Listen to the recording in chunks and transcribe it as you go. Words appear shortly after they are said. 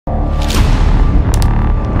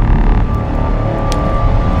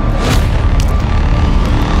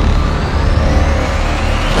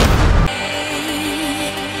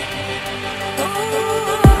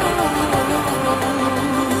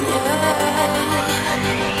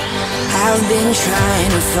I've been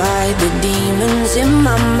trying to fight the demons in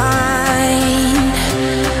my mind.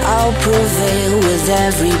 I'll prevail with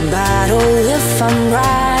every battle if I'm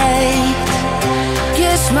right.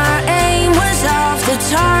 Guess my aim was off, the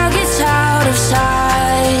target's out of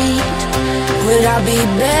sight. Would I be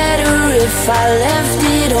better if I left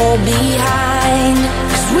it all behind?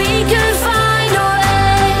 'Cause we can fight